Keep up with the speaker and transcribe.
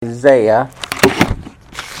Isaiah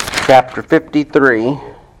chapter 53.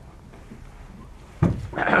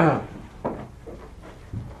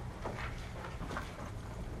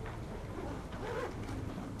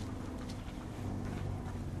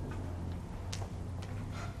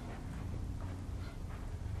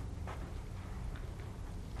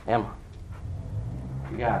 Emma,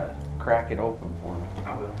 you gotta crack it open for me.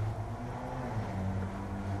 I will.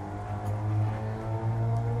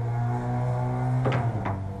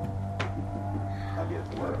 I'll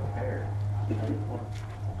get the word prepared.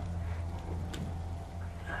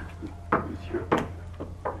 Sure.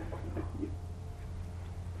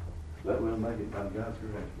 That will make it by God's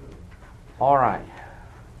grace. All right.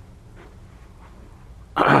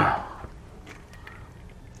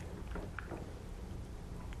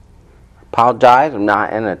 Apologize, I'm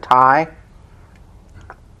not in a tie.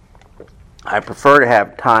 I prefer to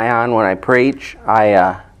have a tie on when I preach.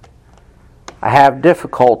 I have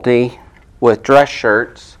difficulty with dress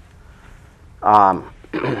shirts.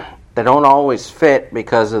 They don't always fit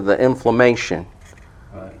because of the inflammation.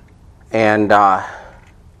 Right. And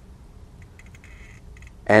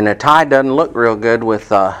a tie doesn't look real good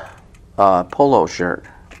with a polo shirt.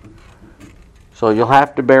 So you'll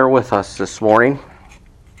have to bear with us this morning.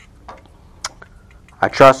 I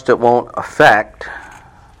trust it won't affect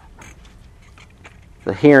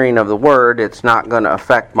the hearing of the word. It's not going to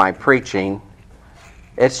affect my preaching.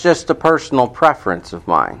 It's just a personal preference of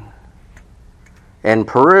mine. In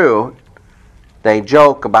Peru, they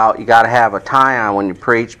joke about you got to have a tie on when you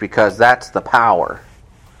preach because that's the power.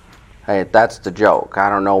 Hey, that's the joke. I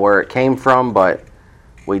don't know where it came from, but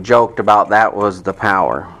we joked about that was the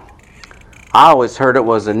power. I always heard it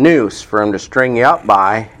was a noose for them to string you up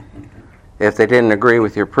by if they didn't agree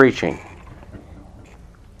with your preaching.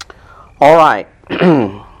 All right.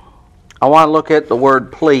 I want to look at the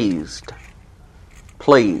word pleased.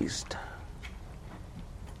 Pleased.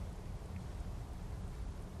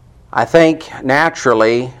 I think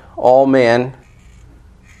naturally all men,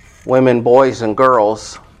 women, boys, and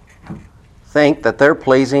girls think that they're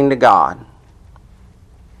pleasing to God.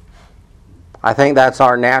 I think that's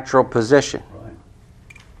our natural position. Right.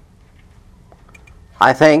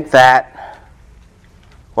 I think that,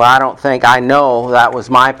 I know that was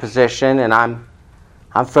my position, and I'm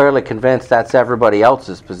fairly convinced that's everybody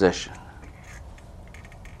else's position.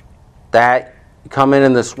 That you come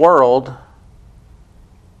in this world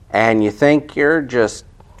and you think you're just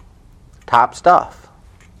top stuff.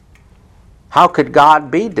 How could God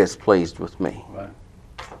be displeased with me? Right.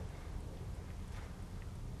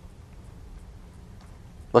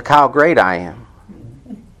 Look how great I am.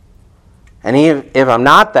 And if I'm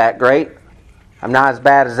not that great, I'm not as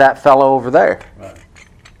bad as that fellow over there. Right.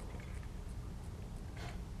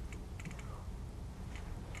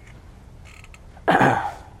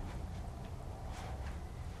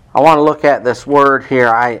 I want to look at this word here.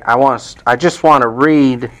 I just want to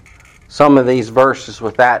read some of these verses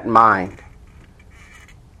with that in mind.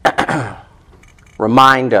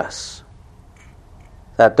 Remind us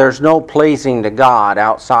that there's no pleasing to God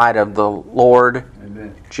outside of the Lord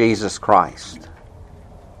Amen. Jesus Christ.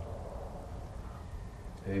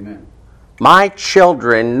 Amen. My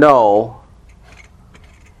children know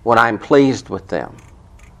when I'm pleased with them.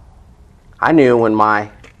 I knew when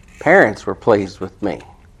my parents were pleased with me.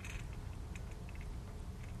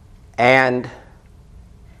 And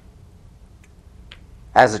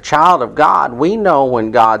as a child of God, we know when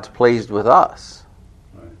God's pleased with us.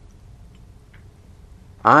 Right.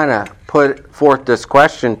 I'm going to put forth this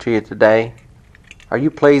question to you today. Are you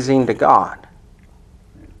pleasing to God?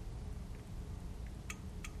 Yeah.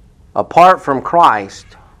 Apart from Christ,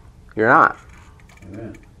 you're not.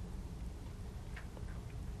 Amen.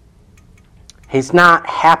 He's not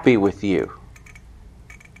happy with you.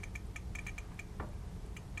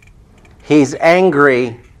 He's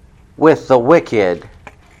angry with the wicked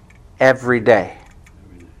every day.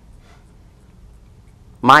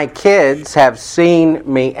 My kids have seen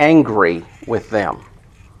me angry with them.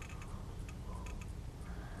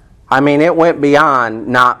 I mean, it went beyond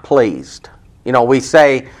not pleased. You know, we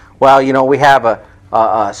say, well, you know, we have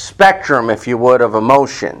a spectrum, if you would, of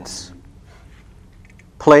emotions.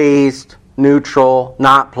 Pleased, neutral,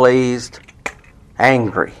 not pleased,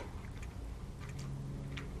 angry.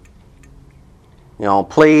 You know,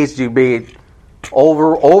 pleased you'd be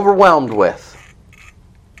overwhelmed with.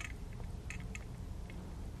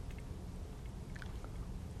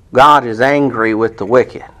 God is angry with the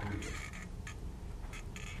wicked.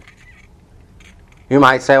 You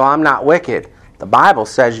might say, well, I'm not wicked. The Bible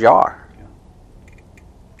says you are.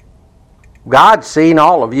 God's seen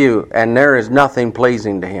all of you, and there is nothing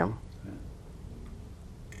pleasing to Him.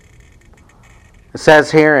 It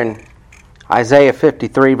says here in Isaiah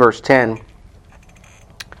 53 verse 10,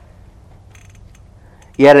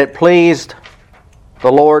 "Yet it pleased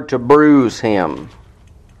the Lord to bruise him."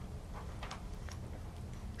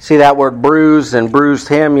 See that word bruise and bruised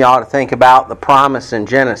him, you ought to think about the promise in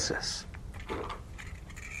Genesis.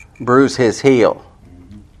 Bruise his heel.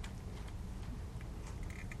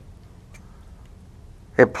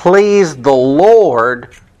 It pleased the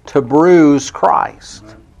Lord to bruise Christ.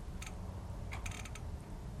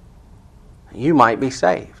 You might be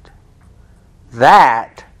saved.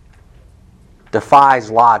 That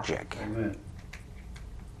defies logic. Amen.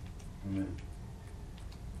 Amen.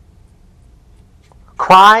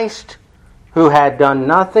 Christ, who had done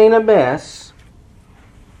nothing amiss,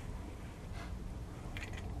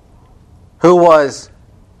 who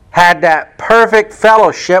had that perfect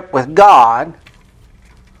fellowship with God,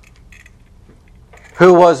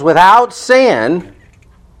 who was without sin,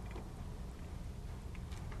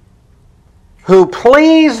 who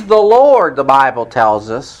pleased the Lord, the Bible tells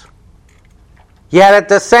us, yet at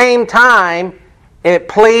the same time, it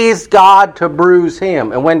pleased God to bruise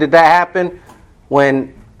him. And when did that happen?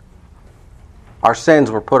 When our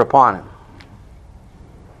sins were put upon him.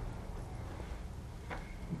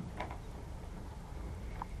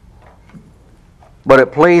 But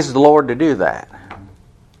it pleased the Lord to do that.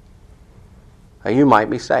 You might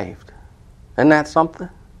be saved. Isn't that something?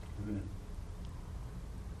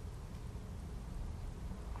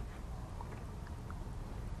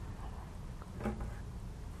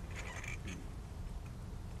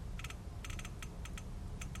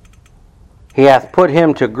 He hath put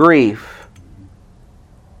him to grief.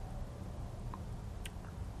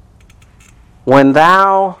 When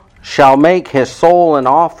thou shalt make his soul an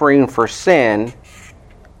offering for sin,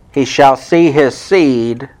 he shall see his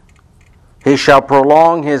seed, he shall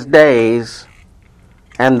prolong his days,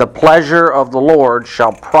 and the pleasure of the Lord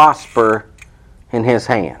shall prosper in his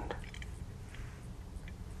hand.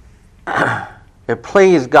 It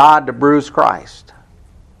pleased God to bruise Christ.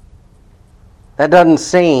 That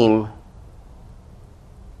doesn't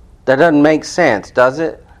make sense, does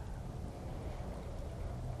it?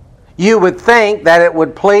 You would think that it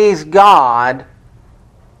would please God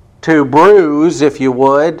to bruise, if you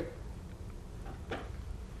would,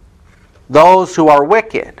 those who are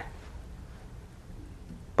wicked.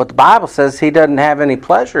 But the Bible says he doesn't have any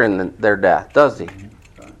pleasure in their death, does he?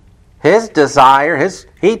 His desire,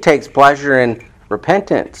 he takes pleasure in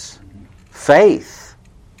repentance, faith.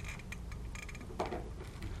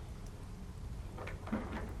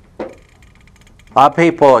 A lot of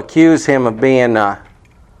people accuse him of being a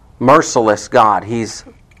merciless God. He's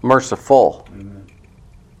merciful. Amen.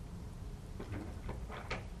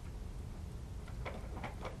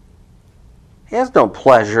 He has no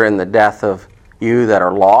pleasure in the death of you that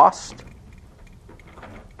are lost.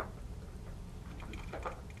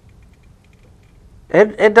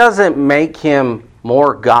 It doesn't make him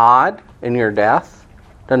more God in your death.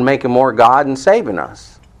 It doesn't make him more God in saving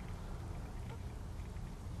us.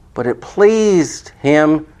 But it pleased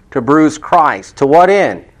him to bruise Christ. To what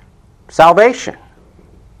end? Salvation.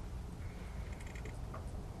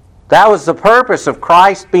 That was the purpose of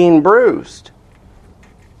Christ being bruised.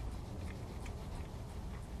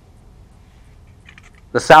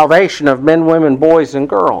 The salvation of men, women, boys, and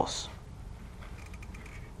girls.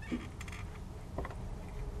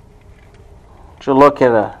 To look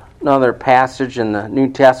at another passage in the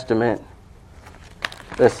New Testament.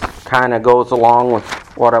 This kind of goes along with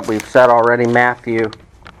what we've said already. Matthew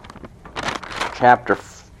chapter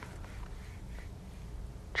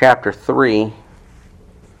 3,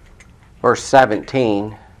 verse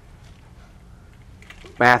 17.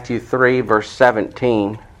 Matthew 3, verse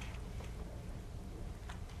 17.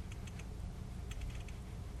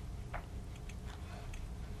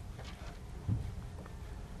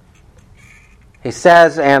 He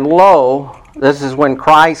says, "And lo," this is when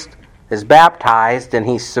Christ is baptized and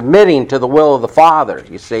he's submitting to the will of the Father,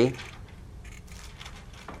 you see.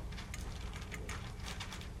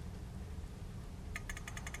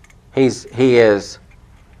 He is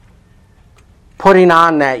putting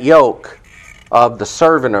on that yoke of the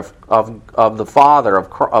servant of the Father,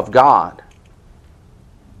 of God.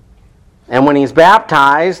 And when he's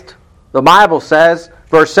baptized, the Bible says,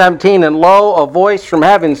 verse 17, "And lo, a voice from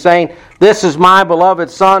heaven saying, This is my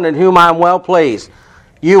beloved Son, in whom I am well pleased."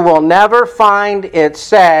 You will never find it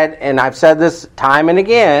said, and I've said this time and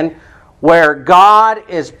again, where God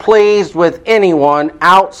is pleased with anyone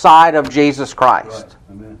outside of Jesus Christ.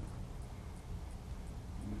 Right. Amen.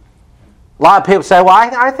 A lot of people say, "Well,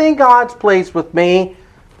 I think God's pleased with me."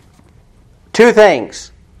 Two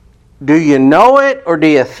things. Do you know it or do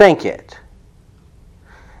you think it?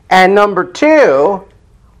 And number two,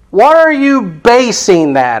 what are you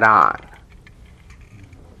basing that on?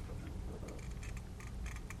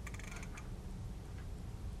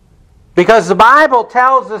 Because the Bible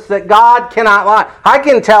tells us that God cannot lie. I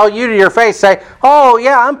can tell you to your face, say, oh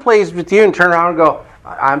yeah, I'm pleased with you, and turn around and go,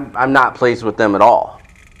 I'm not pleased with them at all.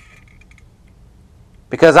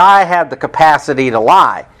 Because I have the capacity to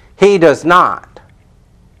lie. He does not.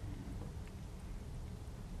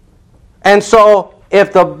 And so,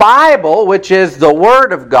 if the Bible, which is the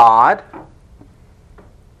Word of God,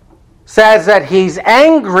 says that He's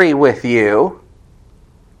angry with you,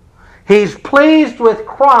 He's pleased with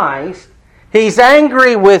Christ, He's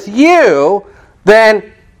angry with you,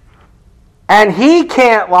 then, and He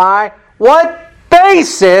can't lie, what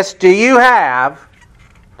basis do you have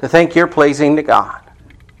to think you're pleasing to God?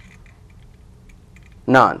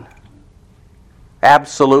 None.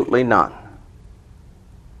 Absolutely none.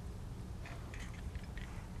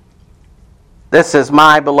 This is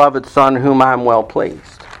my beloved Son, whom I am well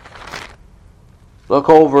pleased. Look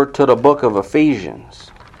over to the book of Ephesians.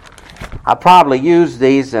 I probably used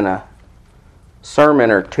these in a sermon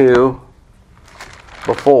or two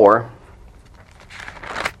before,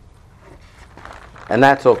 and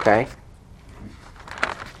that's okay.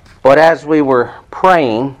 But as we were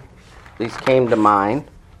praying, these came to mind.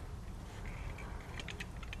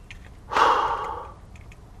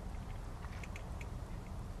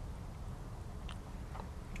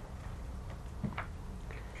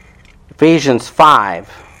 Ephesians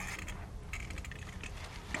 5.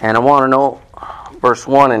 And I want to know verse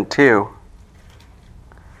 1 and 2.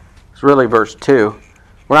 It's really verse 2.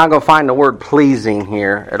 We're not going to find the word pleasing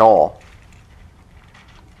here at all.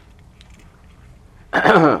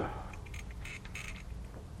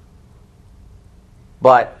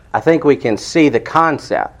 But I think we can see the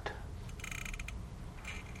concept.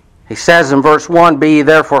 He says in verse 1, be ye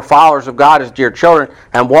therefore followers of God as dear children,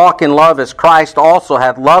 and walk in love as Christ also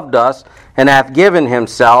hath loved us, and hath given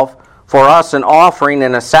himself for us an offering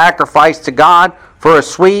and a sacrifice to God for a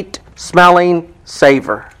sweet-smelling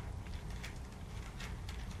savor.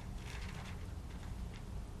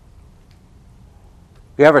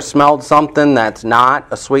 You ever smelled something that's not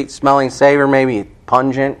a sweet-smelling savor? Maybe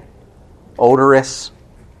pungent, odorous,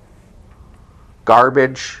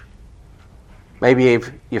 garbage. Maybe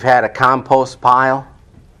you've had a compost pile.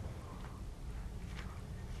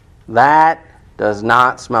 That does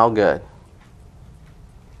not smell good.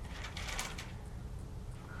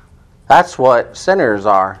 That's what sinners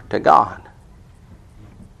are to God.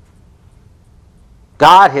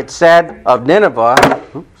 God had said of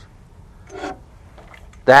Nineveh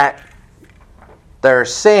that their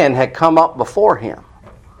sin had come up before him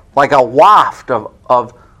like a waft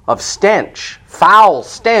of stench, foul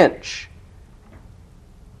stench.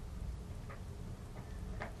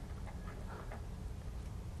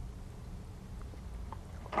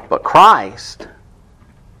 But Christ,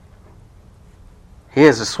 He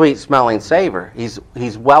is a sweet-smelling savor.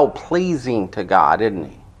 He's well-pleasing to God, isn't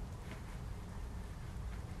He?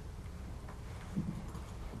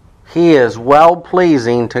 He is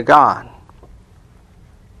well-pleasing to God.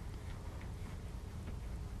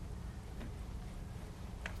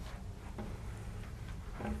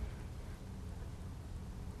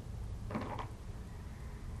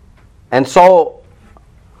 And so,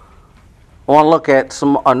 I want to look at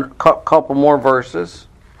a couple more verses.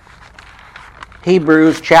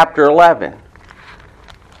 Hebrews chapter 11.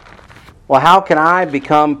 Well, how can I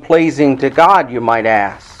become pleasing to God, you might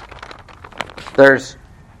ask? There's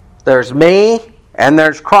me and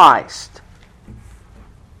there's Christ.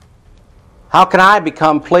 How can I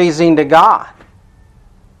become pleasing to God?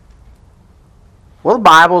 Well, the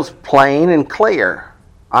Bible's plain and clear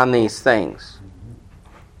on these things.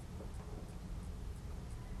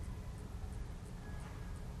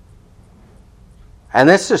 And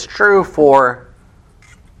this is true for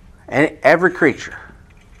every creature.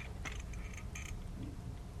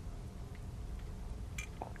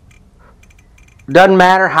 Doesn't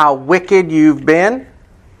matter how wicked you've been,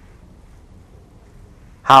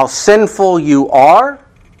 how sinful you are,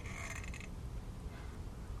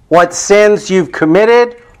 what sins you've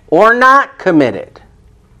committed or not committed.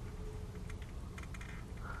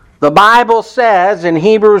 The Bible says in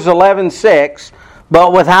Hebrews 11:6,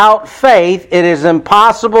 but without faith it is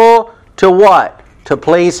impossible to what? To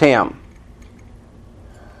please Him.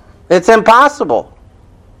 It's impossible.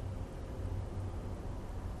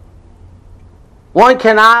 One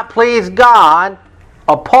cannot please God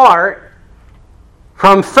apart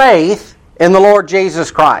from faith in the Lord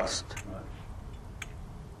Jesus Christ.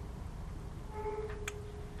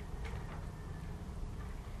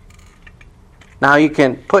 Now you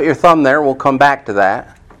can put your thumb there. We'll come back to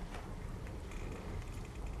that.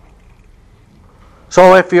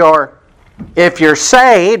 So if you're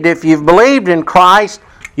saved, if you've believed in Christ,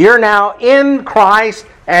 you're now in Christ,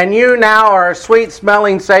 and you now are a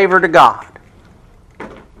sweet-smelling savor to God.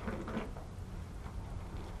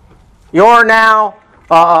 You're now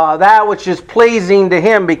that which is pleasing to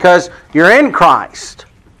Him because you're in Christ.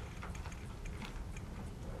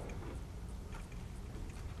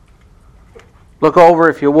 Look over,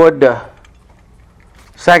 if you would, to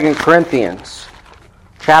 2 Corinthians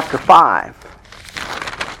chapter 5.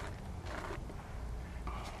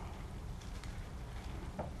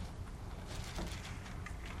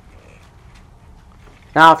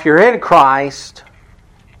 Now, if you're in Christ,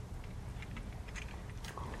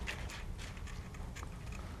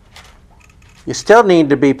 you still need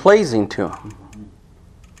to be pleasing to Him.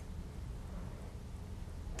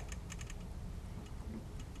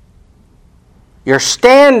 Your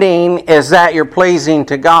standing is that you're pleasing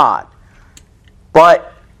to God.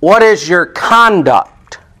 But what is your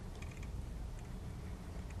conduct?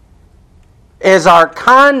 Is our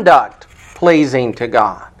conduct pleasing to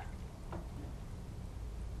God?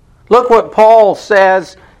 Look what Paul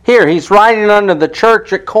says here. He's writing unto the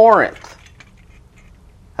church at Corinth.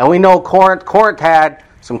 And we know Corinth had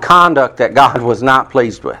some conduct that God was not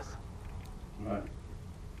pleased with. Right.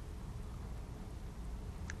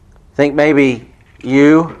 Think maybe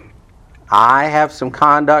I have some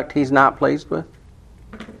conduct He's not pleased with?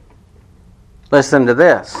 Listen to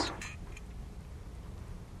this.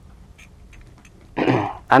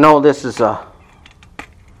 I know this is something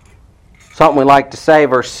we like to say.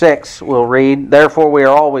 Verse 6 we'll read. Therefore we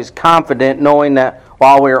are always confident, knowing that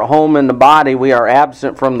while we are at home in the body, we are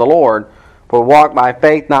absent from the Lord. For we walk by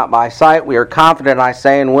faith, not by sight. We are confident, I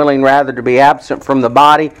say, and willing rather to be absent from the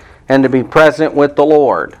body and to be present with the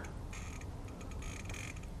Lord.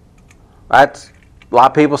 A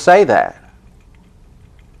lot of people say that.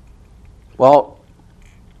 Well,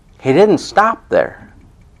 he didn't stop there.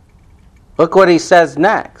 Look what he says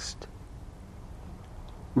next.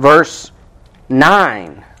 Verse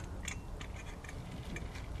 9.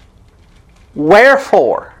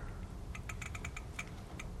 Wherefore?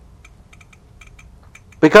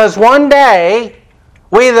 Because one day,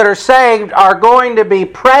 we that are saved are going to be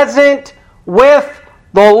present with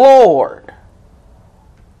the Lord.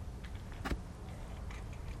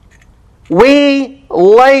 We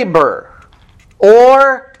labor,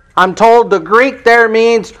 or I'm told the Greek there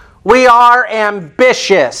means we are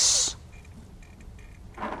ambitious.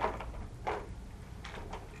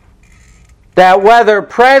 That whether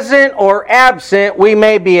present or absent, we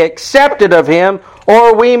may be accepted of Him,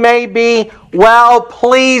 or we may be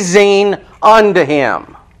well-pleasing unto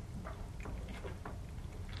Him.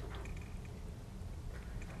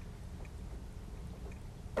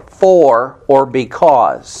 For or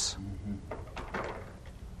because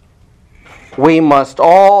we must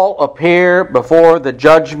all appear before the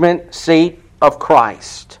judgment seat of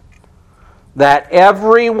Christ, that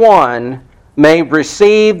every one may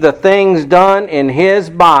receive the things done in his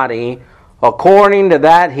body according to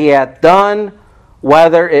that he hath done,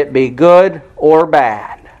 whether it be good or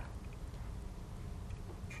bad.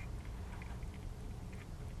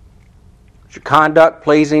 Is your conduct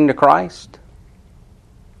pleasing to Christ?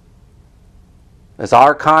 Is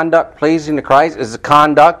our conduct pleasing to Christ? Is the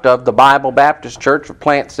conduct of the Bible Baptist Church of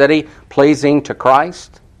Plant City pleasing to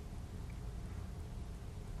Christ?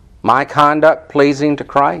 My conduct pleasing to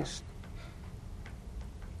Christ?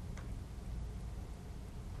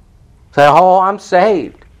 Say, oh, I'm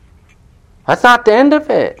saved. That's not the end of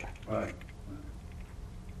it. Right.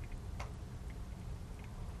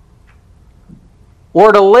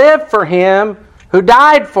 We're to live for Him who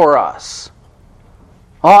died for us.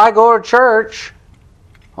 Oh, I go to church.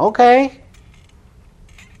 Okay.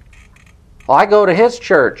 Well, I go to His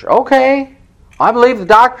church. Okay. I believe the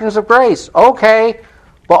doctrines of grace. Okay.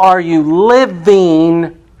 But are you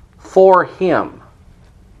living for Him?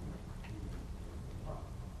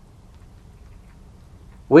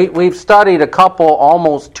 We've studied a couple,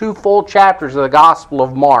 almost 2 full chapters of the Gospel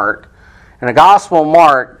of Mark. And the Gospel of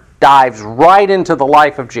Mark dives right into the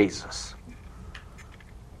life of Jesus.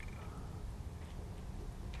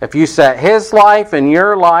 If you set His life and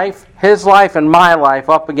your life, His life and my life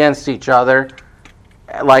up against each other,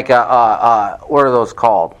 like what are those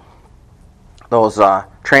called? Those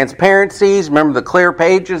transparencies. Remember the clear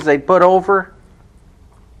pages they put over?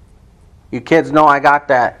 You kids know I got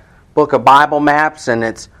that book of Bible maps, and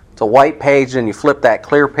it's a white page, and you flip that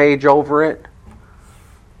clear page over it.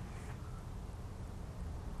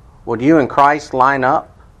 Would you and Christ line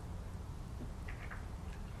up?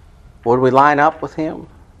 Would we line up with Him?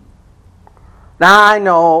 Now I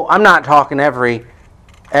know I'm not talking every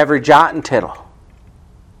jot and tittle.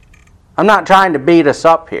 I'm not trying to beat us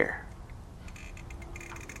up here.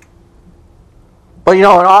 But it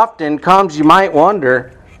often comes, you might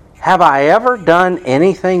wonder, have I ever done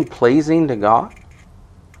anything pleasing to God?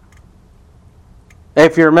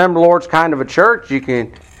 If you're a member of the Lord's kind of a church, you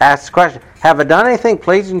can ask the question, have I done anything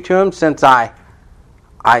pleasing to Him since I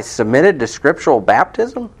submitted to scriptural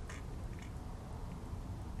baptism?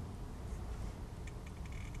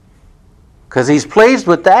 Because He's pleased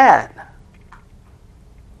with that.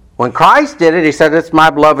 When Christ did it, He said, "It's my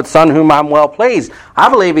beloved Son whom I'm well pleased." I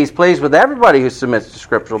believe He's pleased with everybody who submits to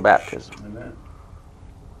scriptural baptism. Amen.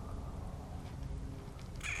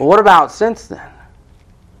 Well, what about since then?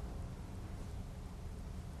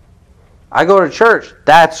 I go to church.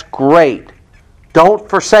 That's great. Don't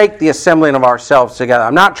forsake the assembling of ourselves together.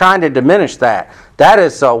 I'm not trying to diminish that. That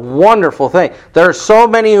is a wonderful thing. There are so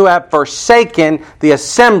many who have forsaken the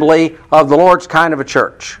assembly of the Lord's kind of a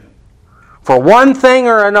church for one thing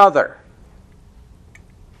or another.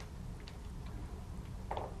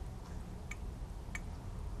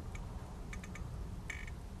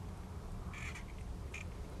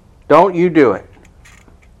 Don't you do it.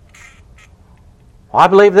 Well, I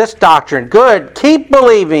believe this doctrine. Good. Keep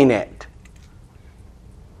believing it.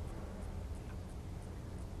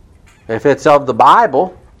 If it's of the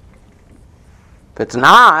Bible. If it's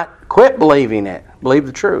not, quit believing it. Believe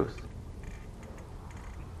the truth.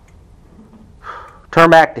 Turn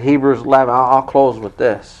back to Hebrews 11. I'll close with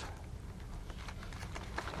this.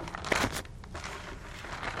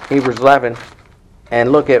 Hebrews 11.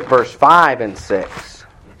 And look at verse 5 and 6.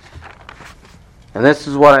 And this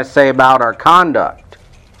is what I say about our conduct.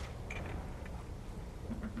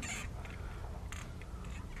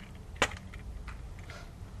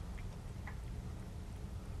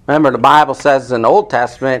 Remember, the Bible says in the Old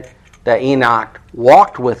Testament that Enoch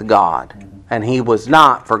walked with God, and he was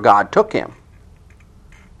not, for God took him.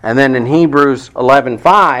 And then in Hebrews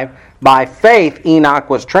 11:5, by faith Enoch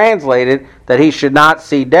was translated that he should not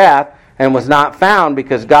see death, and was not found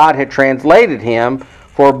because God had translated him.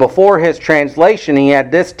 For before his translation he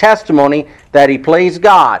had this testimony that he pleased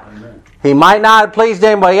God. Amen. He might not have pleased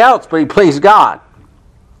anybody else, but he pleased God.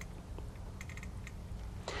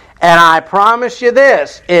 And I promise you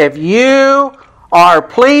this, if you are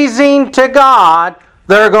pleasing to God,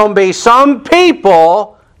 there are going to be some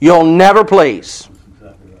people you'll never please.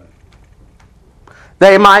 That's exactly right.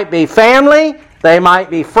 They might be family, they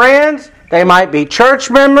might be friends, they might be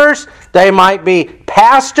church members, they might be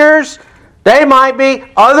pastors, they might be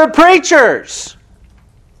other preachers.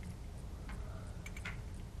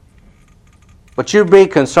 But you be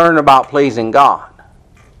concerned about pleasing God.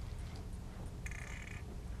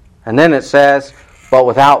 And then it says, but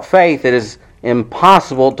without faith it is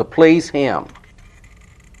impossible to please Him.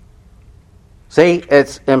 See,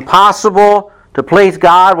 it's impossible to please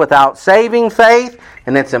God without saving faith,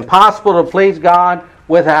 and it's impossible to please God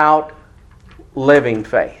without living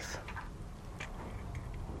faith.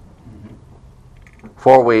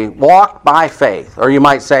 For we walk by faith, or you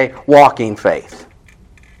might say walking faith,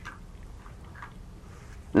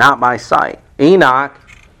 not by sight. Enoch,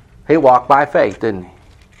 he walked by faith, didn't he?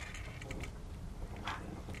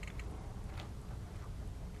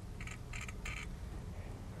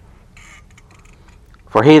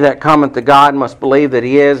 For he that cometh to God must believe that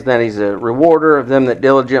He is, that He's a rewarder of them that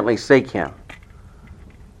diligently seek Him.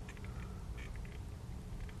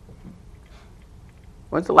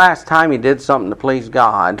 When's the last time you did something to please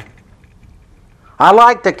God? I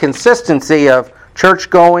like the consistency of church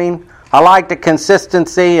going. I like the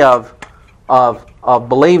consistency of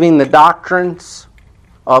believing the doctrines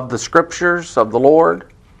of the Scriptures of the Lord.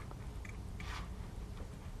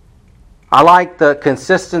 I like the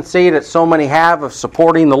consistency that so many have of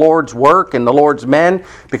supporting the Lord's work and the Lord's men,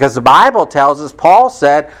 because the Bible tells us, Paul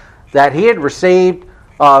said, that he had received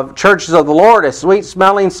churches of the Lord a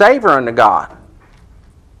sweet-smelling savor unto God.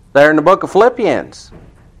 There in the book of Philippians.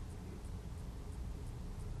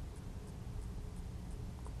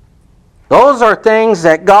 Those are things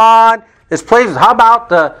that God is pleased with. How about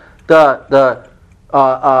the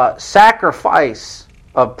sacrifice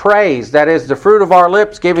of praise, that is the fruit of our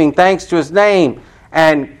lips, giving thanks to His name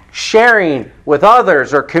and sharing with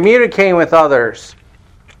others or communicating with others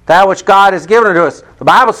that which God has given to us? The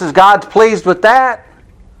Bible says God's pleased with that.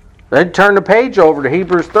 Then turn the page over to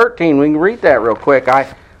Hebrews 13. We can read that real quick.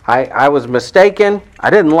 I was mistaken. I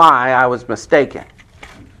didn't lie. I was mistaken.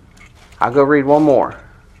 I'll go read one more.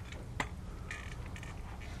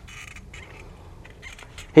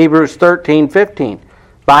 Hebrews 13:15.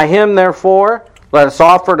 By Him, therefore, Let us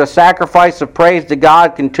offer the sacrifice of praise to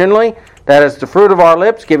God continually. That is the fruit of our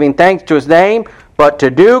lips, giving thanks to His name. But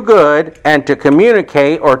to do good and to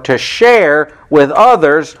communicate or to share with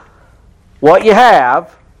others what you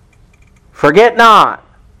have, forget not,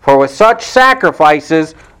 for with such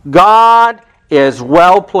sacrifices God is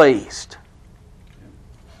well pleased.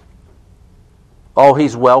 Oh,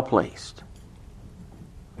 He's well pleased.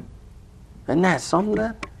 Isn't that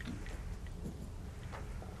something?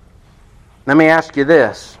 Let me ask you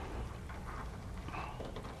this.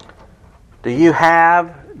 Do you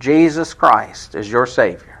have Jesus Christ as your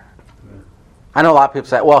Savior? I know a lot of people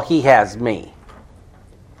say, well, He has me.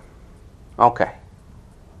 Okay.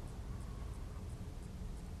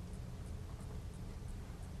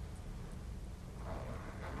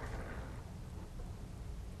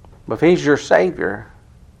 But if He's your Savior,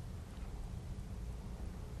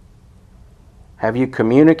 have you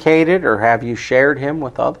communicated or have you shared Him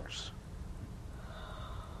with others?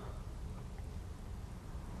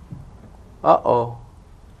 Uh-oh.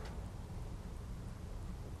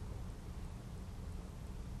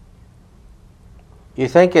 You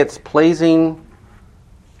think it's pleasing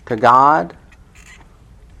to God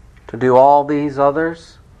to do all these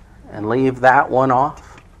others and leave that one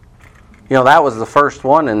off? You know, that was the first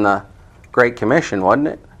one in the Great Commission, wasn't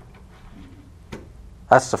it?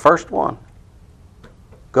 That's the first one.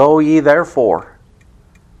 Go ye therefore,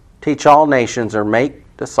 teach all nations or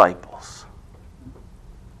make disciples.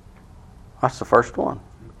 That's the first one.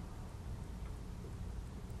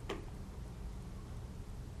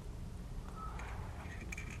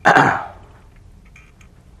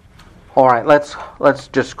 All right, let's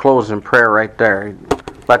just close in prayer right there.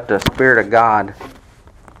 Let the Spirit of God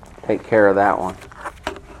take care of that one.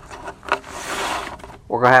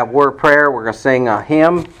 We're going to have word of prayer. We're going to sing a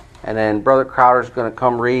hymn, and then Brother Crowder's going to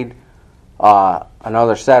come read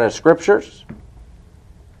another set of scriptures.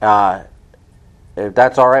 If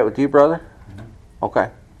that's all right with you, brother?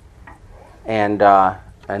 Okay. And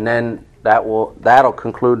then that'll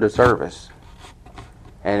conclude the service.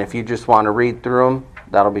 And if you just want to read through them,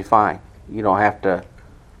 that'll be fine. You don't have to.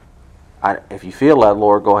 If you feel that,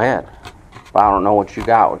 Lord, go ahead. But I don't know what you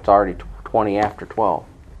got. It's already 20 after 12.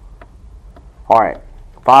 All right.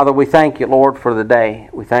 Father, we thank you, Lord, for the day.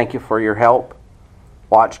 We thank you for your help,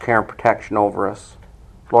 watch, care, and protection over us.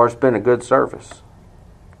 Lord, it's been a good service.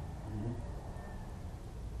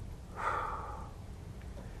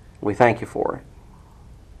 We thank you for it.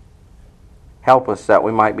 Help us that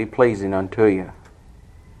we might be pleasing unto you.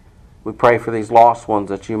 We pray for these lost ones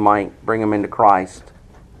that you might bring them into Christ,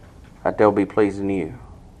 that they'll be pleasing to you.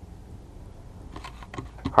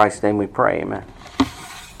 In Christ's name we pray, amen.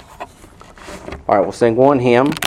 All right, we'll sing one hymn.